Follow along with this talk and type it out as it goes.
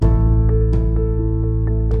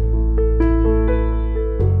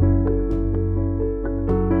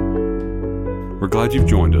glad you've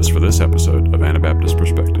joined us for this episode of Anabaptist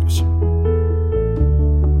Perspectives.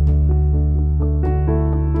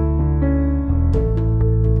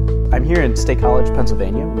 I'm here in State College,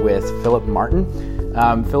 Pennsylvania with Philip Martin.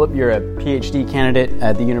 Philip, you're a PhD candidate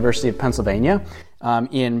at the University of Pennsylvania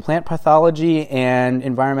in plant pathology and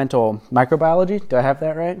environmental microbiology. Do I have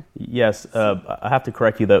that right? Yes. I have to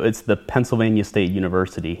correct you, though. It's the Pennsylvania State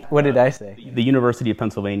University. What did I say? The University of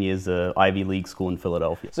Pennsylvania is an Ivy League school in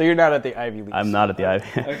Philadelphia. So you're not at the Ivy League I'm school. not at the Ivy.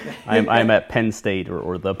 Okay. I'm at Penn State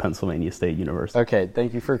or the Pennsylvania State University. Okay,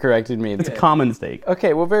 thank you for correcting me. It's a common mistake.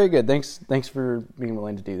 Okay, well, very good. Thanks for being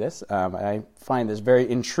willing to do this. I find this very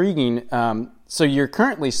intriguing. So you're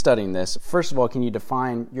currently studying this. First of all, can you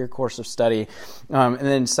define your course of study? And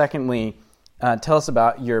then secondly, tell us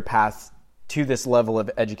about your path to this level of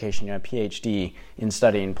education, a PhD in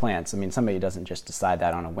studying plants. I mean, somebody doesn't just decide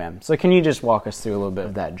that on a whim. So can you just walk us through a little bit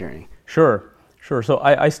of that journey? Sure. So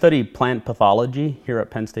I study plant pathology here at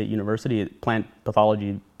Penn State University, plant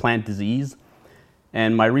pathology, plant disease.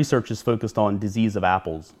 And my research is focused on disease of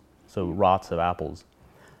apples, so rots of apples.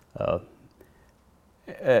 But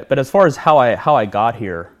as far as how I got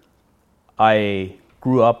here, I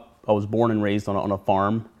grew up. I was born and raised on a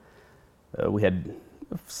farm. We had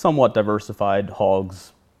somewhat diversified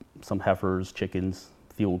hogs, some heifers, chickens,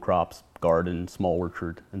 field crops, garden, small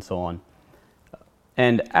orchard, and so on.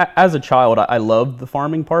 And as a child, I loved the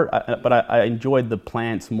farming part, but I enjoyed the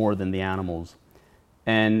plants more than the animals.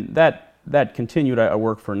 And that continued. I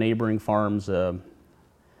worked for neighboring farms. I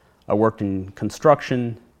worked in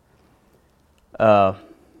construction.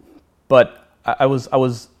 But there was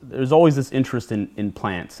always this interest in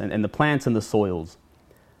plants and the plants and the soils.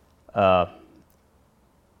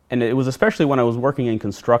 And it was especially when I was working in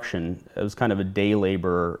construction. It was kind of a day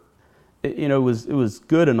laborer. It was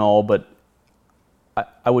good and all, but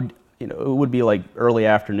I would, it would be like early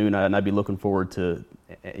afternoon, and I'd be looking forward to,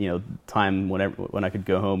 time when I could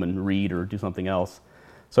go home and read or do something else.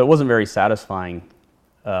 So it wasn't very satisfying.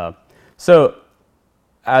 So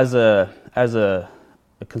as a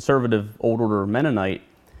conservative old order Mennonite,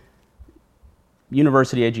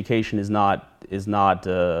 university education is not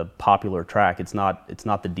a popular track. It's not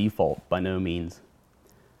the default by no means.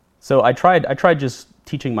 So I tried just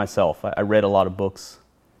teaching myself. I read a lot of books,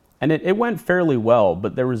 and it went fairly well.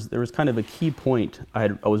 But there was kind of a key point. I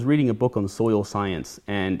was reading a book on soil science,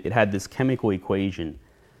 and it had this chemical equation.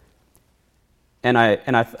 And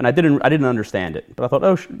I didn't understand it, but I thought,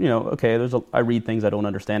 okay. I read things I don't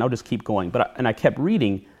understand. I'll just keep going. But I kept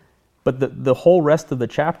reading, but the whole rest of the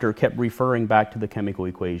chapter kept referring back to the chemical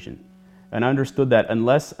equation, and I understood that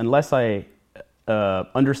unless I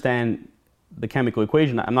understand the chemical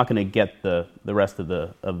equation, I'm not going to get the rest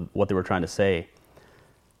of what they were trying to say.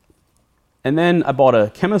 And then I bought a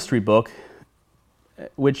chemistry book,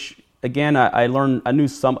 which again I learned.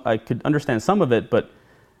 I could understand some of it, but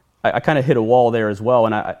I kind of hit a wall there as well,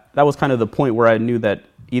 and that was kind of the point where I knew that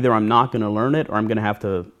either I'm not going to learn it or I'm going to have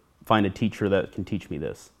to find a teacher that can teach me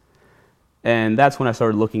this. And that's when I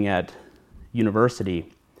started looking at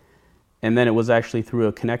university. And then it was actually through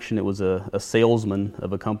a connection. It was a salesman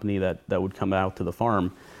of a company that would come out to the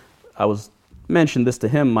farm. I mentioned this to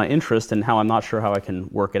him, my interest, and how I'm not sure how I can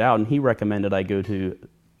work it out, and he recommended I go to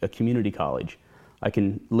a community college. I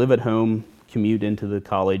can live at home, commute into the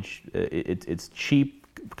college. It's cheap.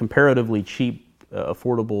 Comparatively cheap,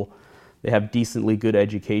 affordable. They have decently good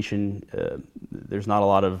education. There's not a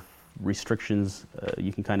lot of restrictions.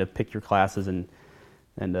 You can kind of pick your classes, and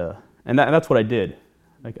that's what I did.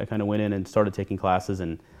 I kind of went in and started taking classes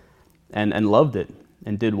and loved it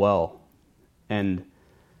and did well. And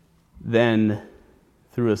then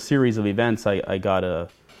through a series of events, I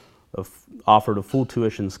got offered a full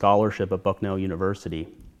tuition scholarship at Bucknell University.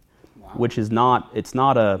 Which is not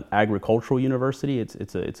a agricultural university.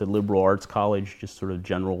 It's a liberal arts college, just sort of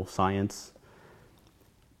general science.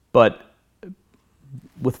 But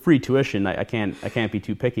with free tuition, I can't be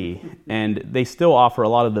too picky. And they still offer a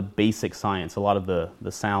lot of the basic science, a lot of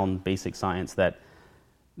the sound basic science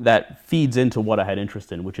that feeds into what I had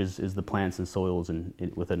interest in, which is the plants and soils and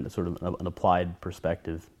with a sort of an applied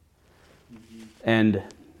perspective. Mm-hmm. And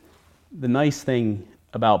the nice thing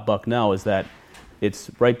about Bucknell is that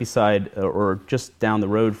it's right beside or just down the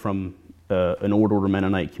road from an old order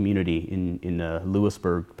Mennonite community in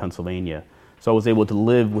Lewisburg, Pennsylvania. So I was able to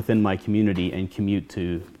live within my community and commute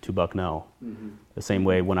to Bucknell. Mm-hmm. The same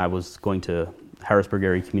way when I was going to Harrisburg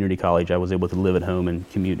Area Community College, I was able to live at home and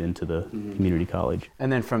commute into the community college.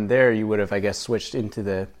 And then from there, you would have, I guess, switched into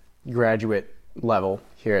the graduate level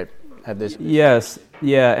here at this. Yes,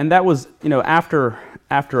 yeah, and that was, after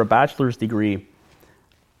a bachelor's degree,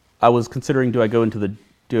 I was considering, do I go into the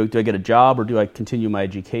do I get a job or do I continue my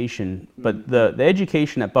education? But the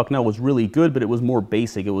education at Bucknell was really good, but it was more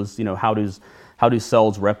basic. It was, how do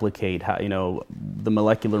cells replicate? How, the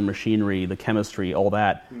molecular machinery, the chemistry, all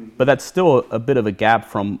that. But that's still a bit of a gap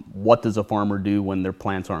from what does a farmer do when their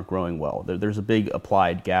plants aren't growing well. There's a big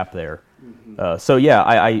applied gap there. So yeah,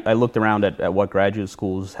 I looked around at what graduate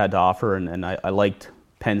schools had to offer, and I liked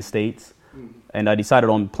Penn State's, and I decided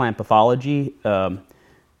on plant pathology.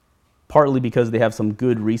 Partly because they have some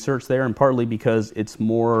good research there, and partly because it's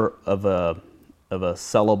more of a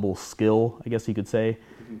sellable skill, I guess you could say.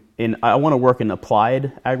 And I want to work in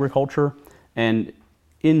applied agriculture, and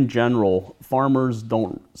in general, farmers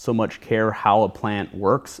don't so much care how a plant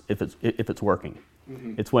works if it's working.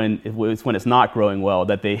 It's when it's not growing well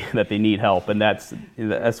that they need help, and that's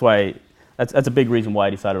a big reason why I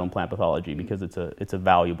decided on plant pathology, because it's a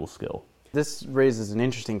valuable skill. This raises an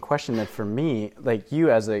interesting question that for me, like you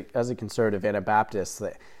as a conservative Anabaptist,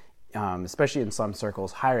 that, especially in some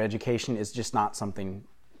circles, higher education is just not something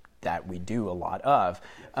that we do a lot of.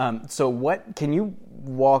 So what can you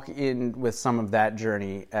walk in with some of that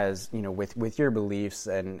journey as, with your beliefs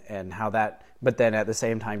and how that, but then at the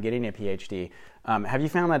same time getting a PhD, have you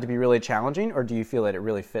found that to be really challenging, or do you feel that it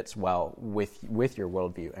really fits well with your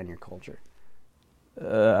worldview and your culture?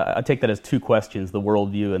 I take that as two questions: the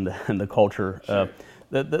worldview and the culture. Sure.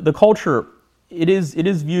 The culture, it is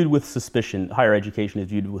viewed with suspicion. Higher education is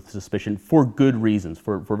viewed with suspicion for good reasons,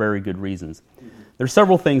 for very good reasons. There's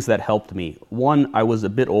several things that helped me. One, I was a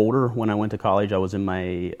bit older when I went to college. I was in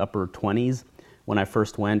my upper 20s when I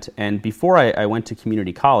first went, and before I went to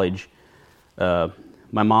community college,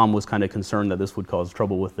 my mom was kind of concerned that this would cause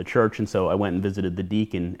trouble with the church, and so I went and visited the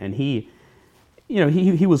deacon, and he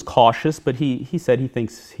was cautious, but he said he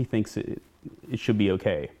thinks it should be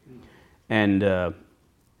okay. And a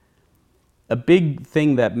big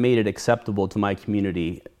thing that made it acceptable to my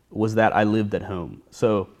community was that I lived at home.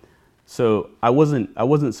 So I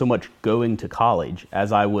wasn't so much going to college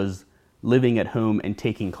as I was living at home and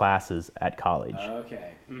taking classes at college.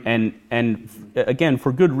 Okay. And again,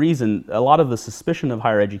 for good reason. A lot of the suspicion of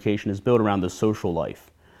higher education is built around the social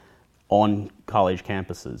life on college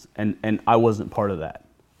campuses, and I wasn't part of that.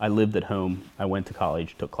 I lived at home, I went to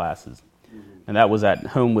college, took classes. And that was at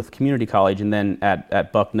home with community college, and then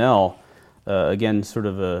at Bucknell, again, sort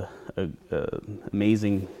of a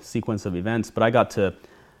amazing sequence of events, but I got to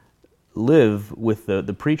live with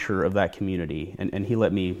the preacher of that community, and he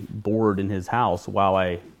let me board in his house while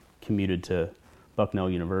I commuted to Bucknell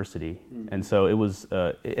University. And so it was,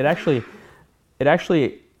 it actually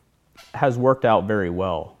has worked out very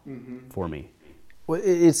well for me. Well,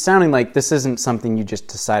 it's sounding like this isn't something you just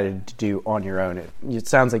decided to do on your own. It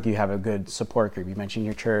sounds like you have a good support group. You mentioned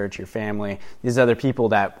your church, your family, these other people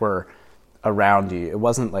that were around you. It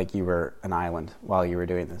wasn't like you were an island while you were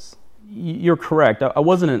doing this. You're correct. I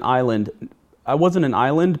wasn't an island,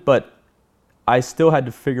 but I still had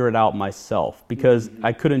to figure it out myself, because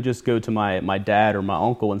I couldn't just go to my dad or my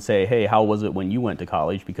uncle and say, hey, how was it when you went to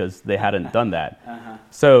college? Because they hadn't done that.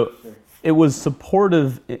 So it was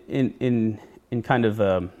supportive in kind of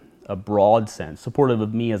a broad sense, supportive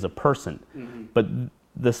of me as a person. But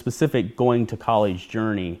the specific going to college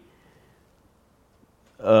journey,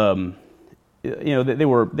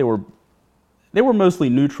 they were mostly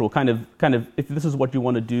neutral, kind of. If this is what you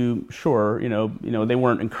want to do, sure. They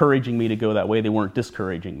weren't encouraging me to go that way. They weren't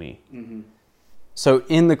discouraging me. So,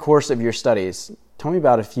 in the course of your studies, tell me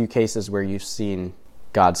about a few cases where you've seen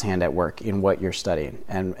God's hand at work in what you're studying,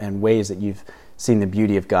 and ways that you've seen the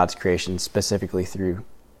beauty of God's creation specifically through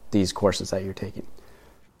these courses that you're taking.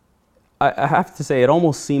 I have to say, it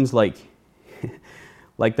almost seems like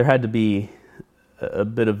there had to be a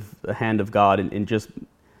bit of a hand of God in just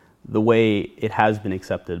the way it has been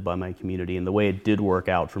accepted by my community, and the way it did work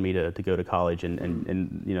out for me to go to college,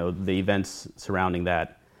 and the events surrounding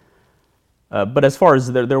that. But as far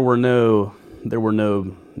as there were no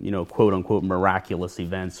quote unquote miraculous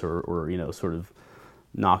events or sort of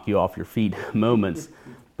knock you off your feet moments,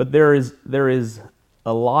 but there is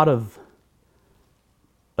a lot of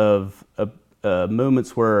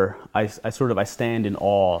moments where I stand in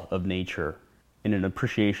awe of nature, in an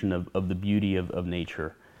appreciation of the beauty of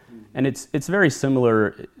nature. And it's very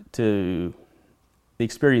similar to the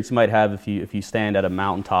experience you might have if you stand at a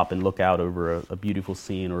mountaintop and look out over a beautiful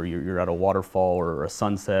scene, or you're at a waterfall or a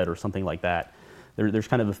sunset or something like that. There's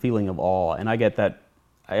kind of a feeling of awe, and I get that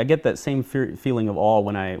same feeling of awe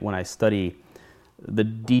when I study the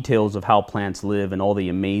details of how plants live and all the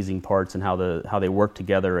amazing parts and how they work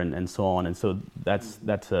together and so on. And so that's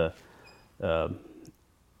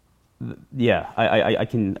yeah, I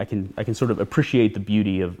can sort of appreciate the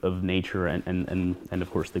beauty of nature and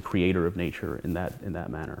of course the creator of nature in that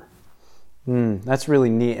manner. That's really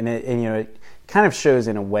neat, and it kind of shows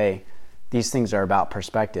in a way these things are about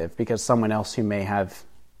perspective, because someone else who may have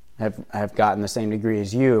gotten the same degree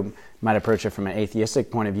as you might approach it from an atheistic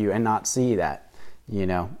point of view and not see that.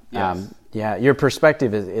 Yes. Your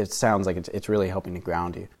perspective it sounds like it's really helping to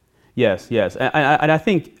ground you. Yes, and I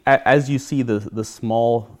think as you see the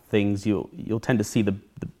small things, you'll tend to see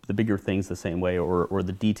the bigger things the same way, or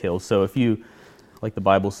the details. So if you, like the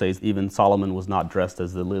Bible says, even Solomon was not dressed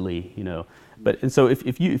as the lily, And so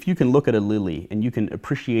if you can look at a lily and you can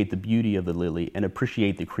appreciate the beauty of the lily and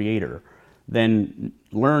appreciate the Creator, then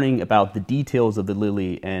learning about the details of the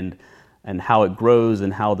lily and how it grows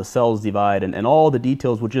and how the cells divide and all the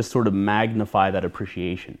details will just sort of magnify that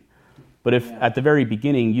appreciation. But if at the very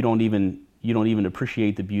beginning you don't even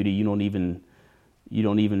appreciate the beauty, you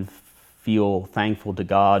don't even feel thankful to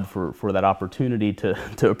God for that opportunity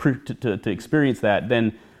to experience that,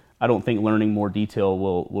 then I don't think learning more detail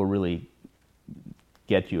will really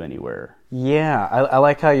get you anywhere. Yeah, I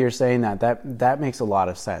like how you're saying that. That makes a lot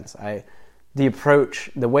of sense. The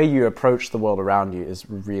way you approach the world around you is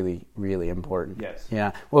really, really important. Yes.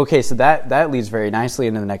 Yeah. Well, okay, so that leads very nicely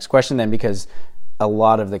into the next question then, because a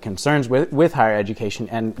lot of the concerns with higher education,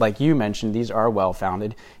 and like you mentioned, these are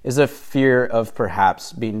well-founded, is a fear of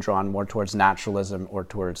perhaps being drawn more towards naturalism or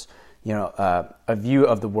towards, a view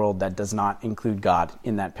of the world that does not include God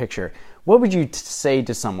in that picture. What would you say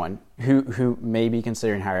to someone who may be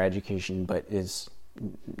considering higher education but is,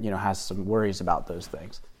 has some worries about those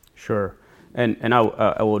things? Sure. And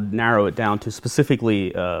I will narrow it down to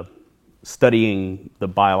specifically studying the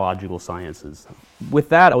biological sciences. With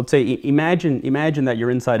that, I would say imagine that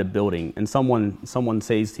you're inside a building and someone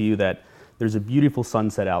says to you that there's a beautiful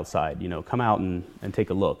sunset outside, come out and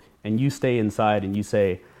take a look. And you stay inside and you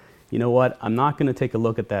say, you know what, I'm not going to take a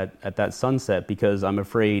look at that sunset because I'm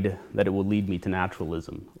afraid that it will lead me to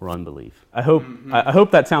naturalism or unbelief. I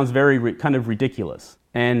hope that sounds very kind of ridiculous.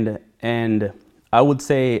 And I would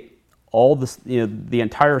say all this, the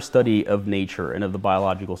entire study of nature and of the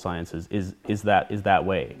biological sciences is that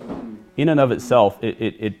way. In and of itself,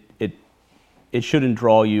 it shouldn't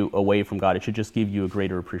draw you away from God. It should just give you a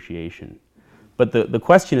greater appreciation. But the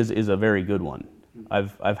question is a very good one.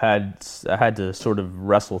 I had to sort of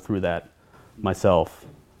wrestle through that myself,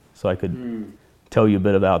 so I could tell you a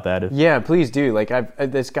bit about that. Yeah, please do.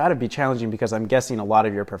 It's got to be challenging, because I'm guessing a lot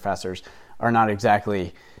of your professors are not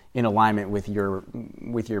exactly in alignment with your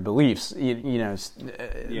beliefs.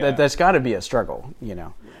 That's got to be a struggle.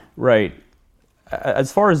 Right.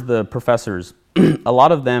 As far as the professors, a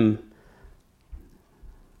lot of them,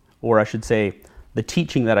 or I should say, the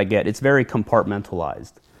teaching that I get, it's very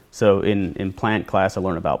compartmentalized. So in plant class, I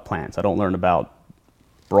learn about plants. I don't learn about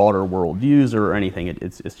broader worldviews or anything.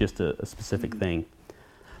 It's just a specific thing.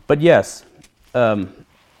 But yes,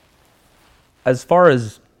 as far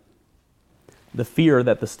as the fear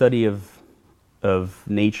that the study of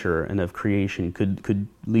nature and of creation could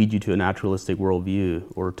lead you to a naturalistic worldview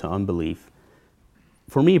or to unbelief,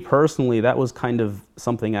 for me personally, that was kind of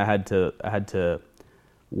something I had to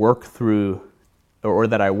work through, or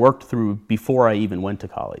that I worked through before I even went to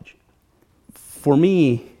college. For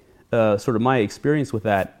me, sort of my experience with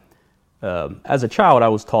that, as a child, I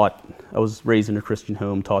was raised in a Christian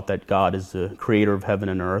home, taught that God is the creator of heaven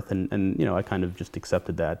and earth, and I kind of just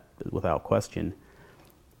accepted that without question.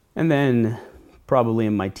 And then probably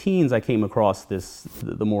in my teens, I came across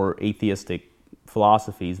the more atheistic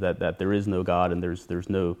philosophies that there is no God and there's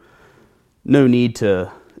no need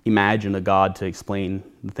to imagine a God to explain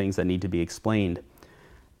the things that need to be explained.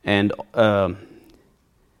 And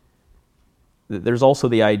there's also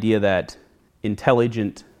the idea that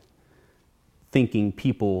intelligent thinking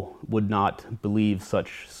people would not believe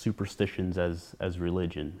such superstitions as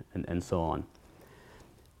religion and so on.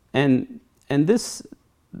 And this,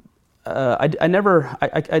 I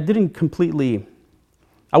didn't completely,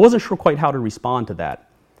 I wasn't sure quite how to respond to that.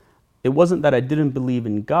 It wasn't that I didn't believe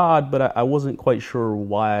in God, but I wasn't quite sure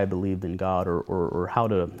why I believed in God or how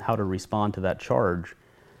to respond to that charge.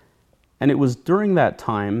 And it was during that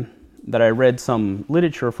time that I read some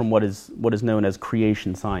literature from what is known as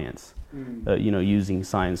creation science, using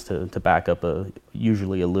science to back up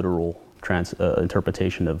usually a literal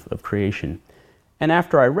interpretation of creation. And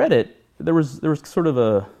after I read it, there was sort of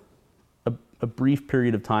a brief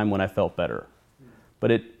period of time when I felt better,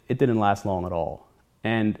 but it didn't last long at all,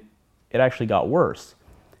 and it actually got worse.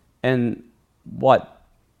 And what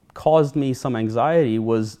caused me some anxiety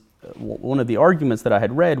was one of the arguments that I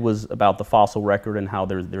had read was about the fossil record and how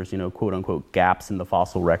there's quote unquote gaps in the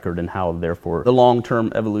fossil record, and how therefore the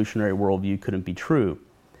long-term evolutionary worldview couldn't be true.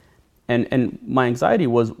 And my anxiety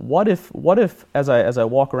was, what if as I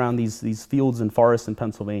walk around these fields and forests in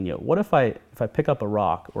Pennsylvania, what if I pick up a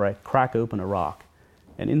rock, or I crack open a rock,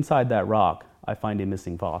 and inside that rock I find a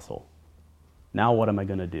missing fossil? Now what am I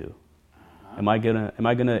going to do? Am I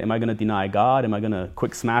gonna deny God? Am I gonna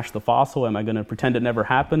quick smash the fossil? Am I gonna pretend it never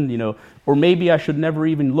happened? Or maybe I should never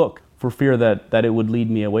even look, for fear that it would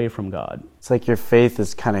lead me away from God. It's like your faith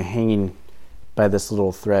is kind of hanging by this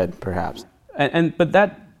little thread, perhaps. But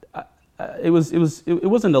that it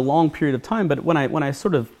wasn't a long period of time. But when I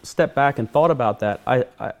sort of stepped back and thought about that,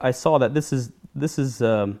 I saw that this is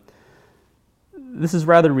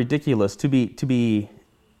rather ridiculous to be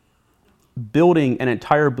building an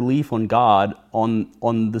entire belief on God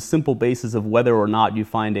on the simple basis of whether or not you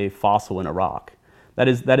find a fossil in a rock. That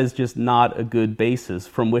is just not a good basis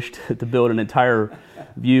from which to build an entire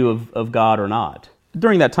view of God or not.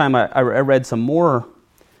 During that time, I read some more,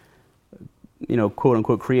 quote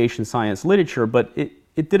unquote creation science literature, but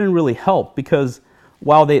it didn't really help, because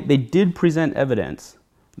while they did present evidence,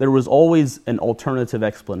 there was always an alternative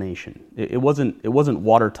explanation. It wasn't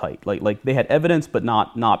watertight. Like they had evidence, but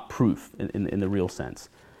not proof in the real sense.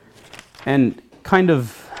 And kind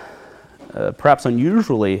of perhaps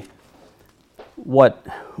unusually, what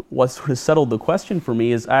sort of settled the question for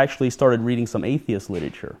me is I actually started reading some atheist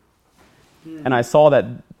literature, and I saw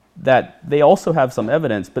that they also have some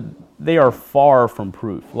evidence, but they are far from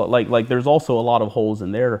proof. Like there's also a lot of holes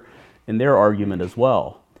in their argument as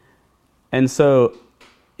well, and so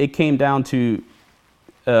it came down to,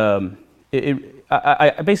 I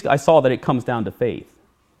saw that it comes down to faith.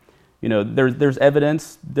 There's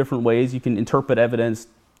evidence different ways. You can interpret evidence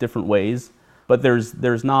different ways, but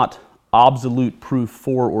there's not absolute proof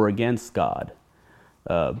for or against God.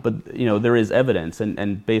 But there is evidence,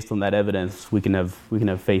 and based on that evidence, we can have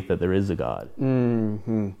faith that there is a God.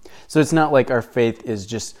 Mm-hmm. So it's not like our faith is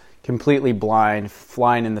just completely blind,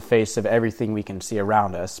 flying in the face of everything we can see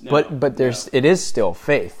around us. No, but it is still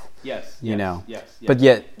faith. Yes. Yes. But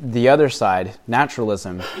yet the other side,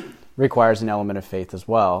 naturalism, requires an element of faith as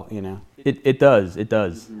well. It does.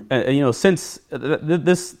 And since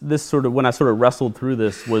this sort of, when I sort of wrestled through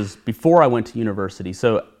this, was before I went to university.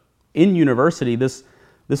 So in university, this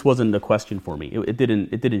wasn't a question for me. It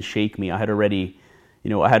didn't shake me. I had already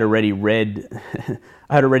read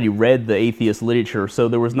the atheist literature, so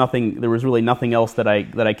there was really nothing else that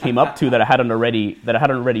I came up to that I hadn't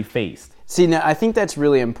already faced. See, now I think that's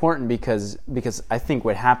really important because I think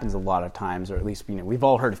what happens a lot of times, or at least we've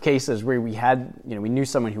all heard of cases where we knew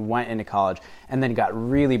someone who went into college and then got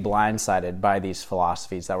really blindsided by these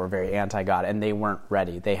philosophies that were very anti-God, and they weren't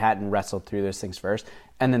ready. They hadn't wrestled through those things first,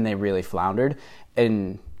 and then they really floundered.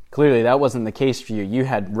 And clearly that wasn't the case for you. You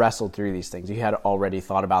had wrestled through these things. You had already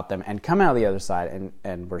thought about them and come out the other side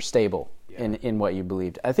and were stable in what you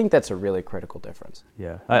believed. I think that's a really critical difference.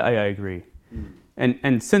 Yeah, I agree. Mm.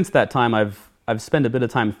 And since that time, I've spent a bit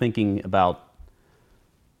of time thinking about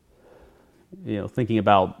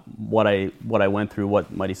what I went through,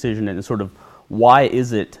 what my decision, and sort of why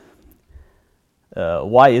is it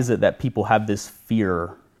that people have this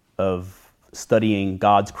fear of studying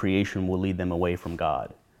God's creation will lead them away from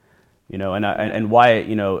God. And why,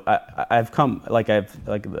 I've come, like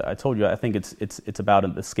I told you, I think it's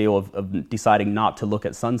about the scale of deciding not to look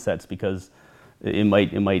at sunsets because it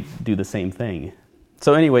might do the same thing.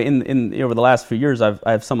 So anyway, in over the last few years, I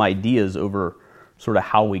have some ideas over sort of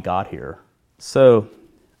how we got here. So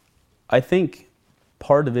I think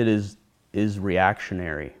part of it is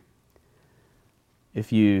reactionary.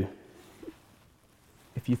 If you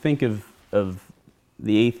think of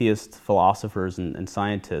the atheist philosophers and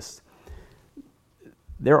scientists,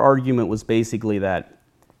 their argument was basically that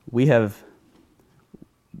we have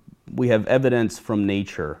evidence from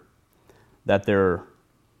nature that there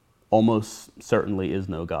almost certainly is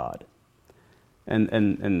no God.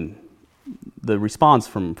 And the response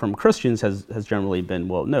from Christians has generally been,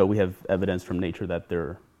 well, no, we have evidence from nature that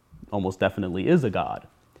there almost definitely is a God.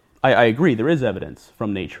 I agree, there is evidence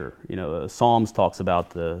from nature. Psalms talks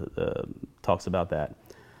about that.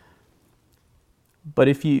 But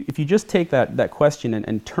if you just take that question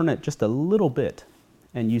and turn it just a little bit,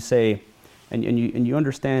 and you say, and you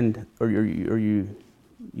understand, or you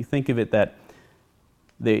think of it that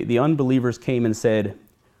the unbelievers came and said,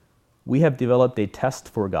 we have developed a test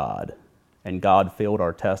for God, and God failed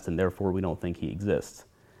our test, and therefore we don't think he exists.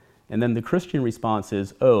 And then the Christian response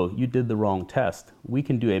is, oh, you did the wrong test. We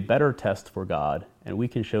can do a better test for God, and we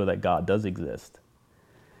can show that God does exist.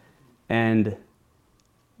 And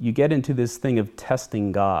you get into this thing of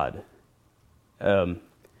testing God. The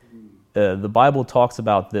Bible talks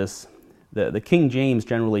about this. The King James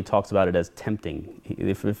generally talks about it as tempting.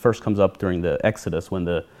 It first comes up during the Exodus when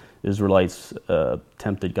the Israelites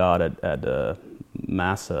tempted God at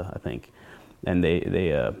Massa, I think, and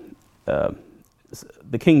the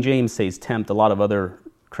King James says tempt. A lot of other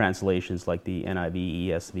translations like the NIV,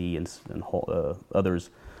 ESV, and others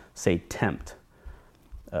say tempt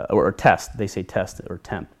or test. They say test or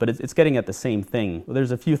tempt, but it's getting at the same thing. Well,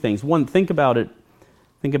 there's a few things. One, think about it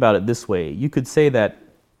this way. You could say that,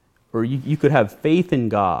 or you could have faith in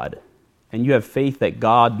God, and you have faith that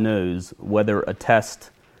God knows whether a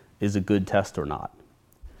test is a good test or not.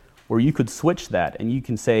 Or you could switch that, and you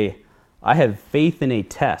can say, I have faith in a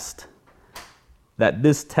test, that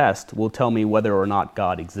this test will tell me whether or not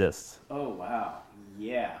God exists. Oh, wow.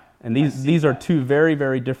 Yeah. And these are two very,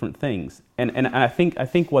 very different things. And I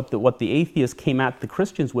think what the atheists came at the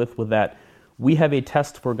Christians with was that we have a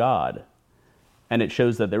test for God, and it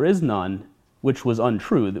shows that there is none, which was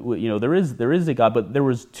untrue. You know, there is a God, but there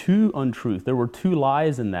was two untruths. There were two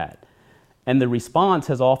lies in that. And the response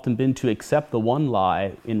has often been to accept the one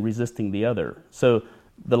lie in resisting the other. So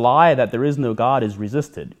the lie that there is no God is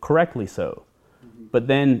resisted, correctly so. But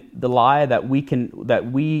then the lie that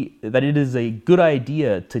it is a good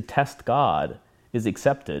idea to test God is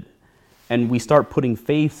accepted, and we start putting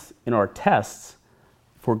faith in our tests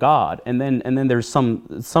for God. And then there's some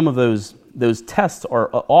of those tests are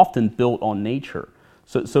often built on nature.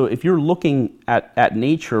 So if you're looking at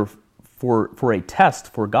nature for a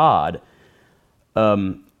test for God,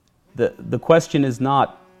 the question is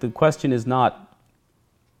not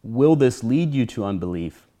will this lead you to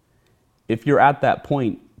unbelief? If you're at that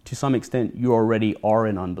point, to some extent, you already are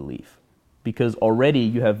in unbelief, because already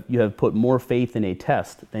you have put more faith in a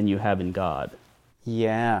test than you have in God.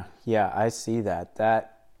 Yeah, I see that.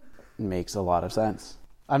 That makes a lot of sense.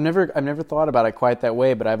 I've never thought about it quite that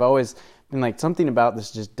way, but I've always been like, something about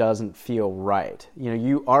this just doesn't feel right. You know,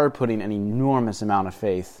 you are putting an enormous amount of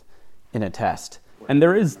faith in a test. And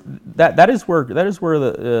there is that is where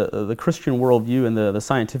the Christian worldview and the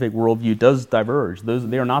scientific worldview does diverge.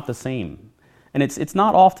 They are not the same, and it's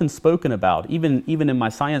not often spoken about. Even in my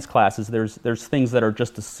science classes, there's things that are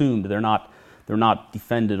just assumed. They're not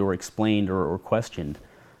defended or explained or questioned.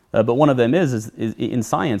 But one of them is in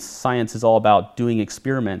science. Science is all about doing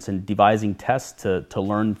experiments and devising tests to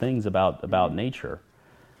learn things about nature,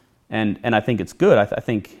 and I think it's good. I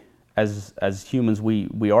think. As humans,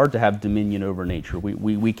 we are to have dominion over nature.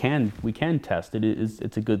 We can test.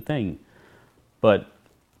 It's a good thing, but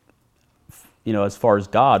you know, as far as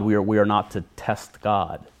God, we are not to test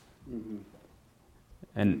God,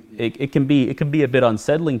 and it can be a bit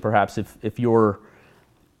unsettling perhaps if your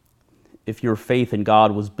faith in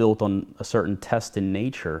God was built on a certain test in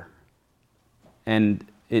nature, and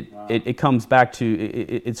it comes back to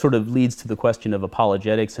it sort of leads to the question of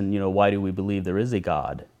apologetics and, you know, why do we believe there is a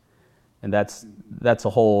God? And that's a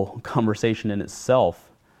whole conversation in itself.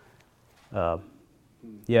 Anyway,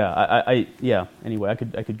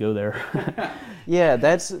 I could go there. Yeah,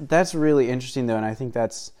 that's really interesting though, and I think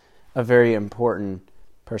that's a very important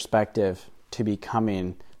perspective to be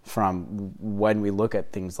coming from when we look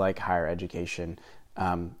at things like higher education,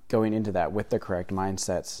 going into that with the correct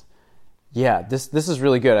mindsets. Yeah, this is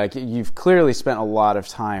really good. You've clearly spent a lot of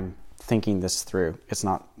time thinking this through. It's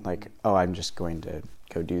not like, oh, I'm just going to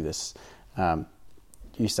go do this.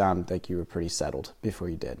 You sound like you were pretty settled before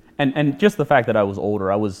you did. And just the fact that I was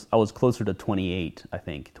older, I was closer to 28, I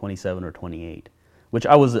think, 27 or 28, which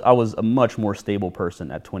I was a much more stable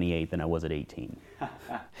person at 28 than I was at 18.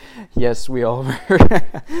 Yes, we all were.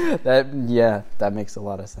 That makes a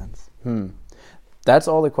lot of sense. That's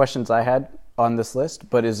all the questions I had on this list,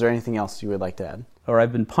 but is there anything else you would like to add? Or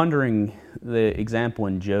I've been pondering the example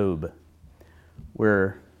in Job,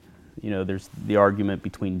 where, you know, there's the argument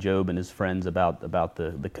between Job and his friends about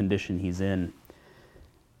the condition he's in,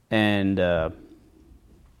 and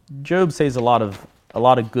Job says a lot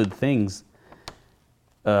of good things.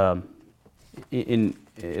 In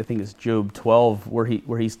I think it's Job 12, where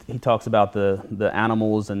he talks about the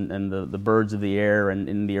animals and the birds of the air and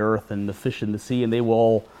in the earth and the fish in the sea, and they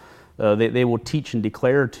will teach and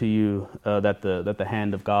declare to you that the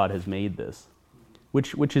hand of God has made this.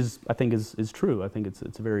 Which is, I think, is true. I think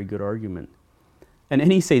it's a very good argument. And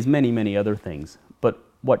he says many, many other things. But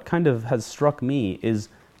what kind of has struck me is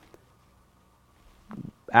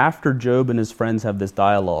after Job and his friends have this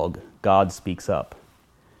dialogue, God speaks up.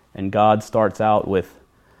 And God starts out with,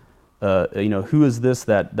 who is this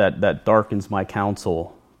that darkens my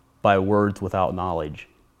counsel by words without knowledge?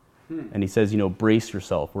 And he says, brace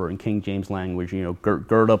yourself, or in King James language,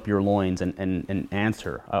 gird up your loins and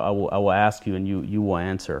answer. I will ask you and you will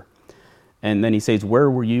answer. And then he says, where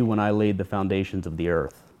were you when I laid the foundations of the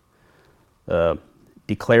earth?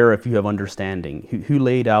 Declare if you have understanding. Who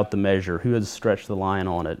laid out the measure? Who has stretched the line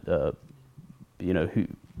on it?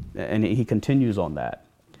 And he continues on that.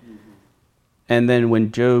 And then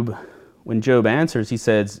when Job answers, he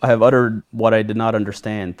says, I have uttered what I did not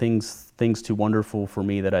understand, things too wonderful for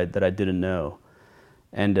me that I didn't know.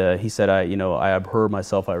 And he said, I abhor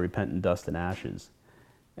myself, I repent in dust and ashes.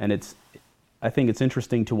 And I think it's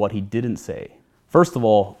interesting to what he didn't say. First of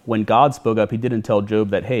all, when God spoke up, he didn't tell Job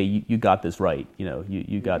that, hey, you got this right.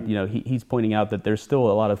 He's pointing out that there's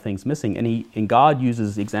still a lot of things missing. And God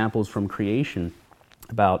uses examples from creation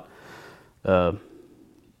about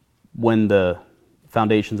when the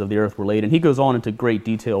foundations of the earth were laid. And he goes on into great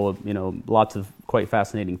detail of, lots of quite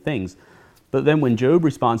fascinating things. But then when Job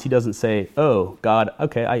responds, he doesn't say, oh, God,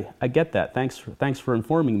 okay, I get that. Thanks for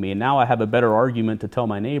informing me. And now I have a better argument to tell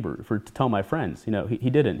my neighbor, to tell my friends. He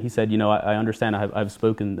didn't. He said, I understand I've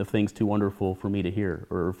spoken of things too wonderful for me to hear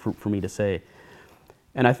or for me to say.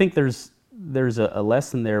 And I think there's a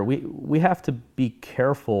lesson there. We have to be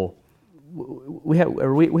careful. We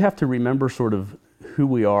have to remember sort of who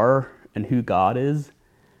we are and who God is.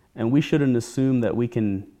 And we shouldn't assume that we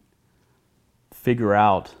can figure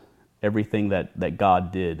out everything that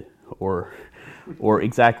God did or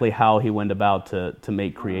exactly how he went about to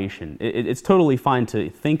make creation. It's totally fine to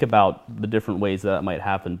think about the different ways that might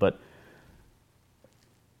happen, but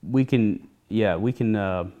we can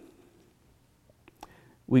end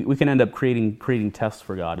up creating tests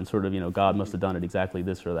for God and sort of, God must have done it exactly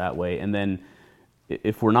this or that way. And then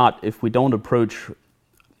if we don't approach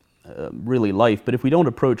really life, but if we don't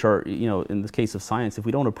approach our, in this case of science, if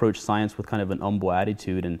we don't approach science with kind of an humble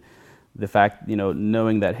attitude and the fact,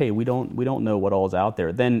 knowing that, hey, we don't know what all is out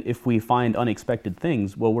there, then if we find unexpected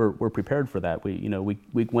things, well, we're prepared for that. We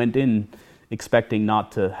went in expecting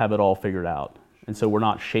not to have it all figured out, and so we're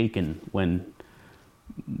not shaken when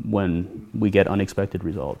we get unexpected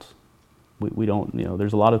results. We don't,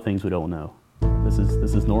 there's a lot of things we don't know. This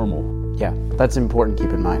is normal. Yeah, that's important to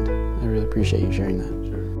keep in mind. I really appreciate you sharing that. Sure.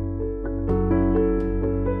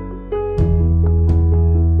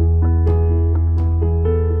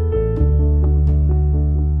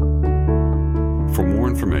 For more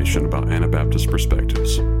information about Anabaptist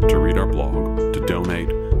Perspectives, to read our blog, to donate,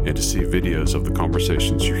 and to see videos of the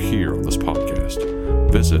conversations you hear on this podcast,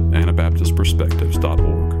 visit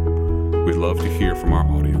AnabaptistPerspectives.org. We'd love to hear from our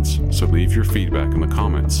audience, so leave your feedback in the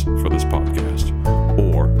comments for this podcast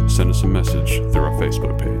or send us a message through our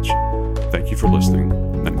Facebook page. Thank you for listening,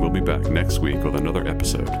 and we'll be back next week with another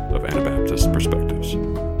episode of Anabaptist Perspectives.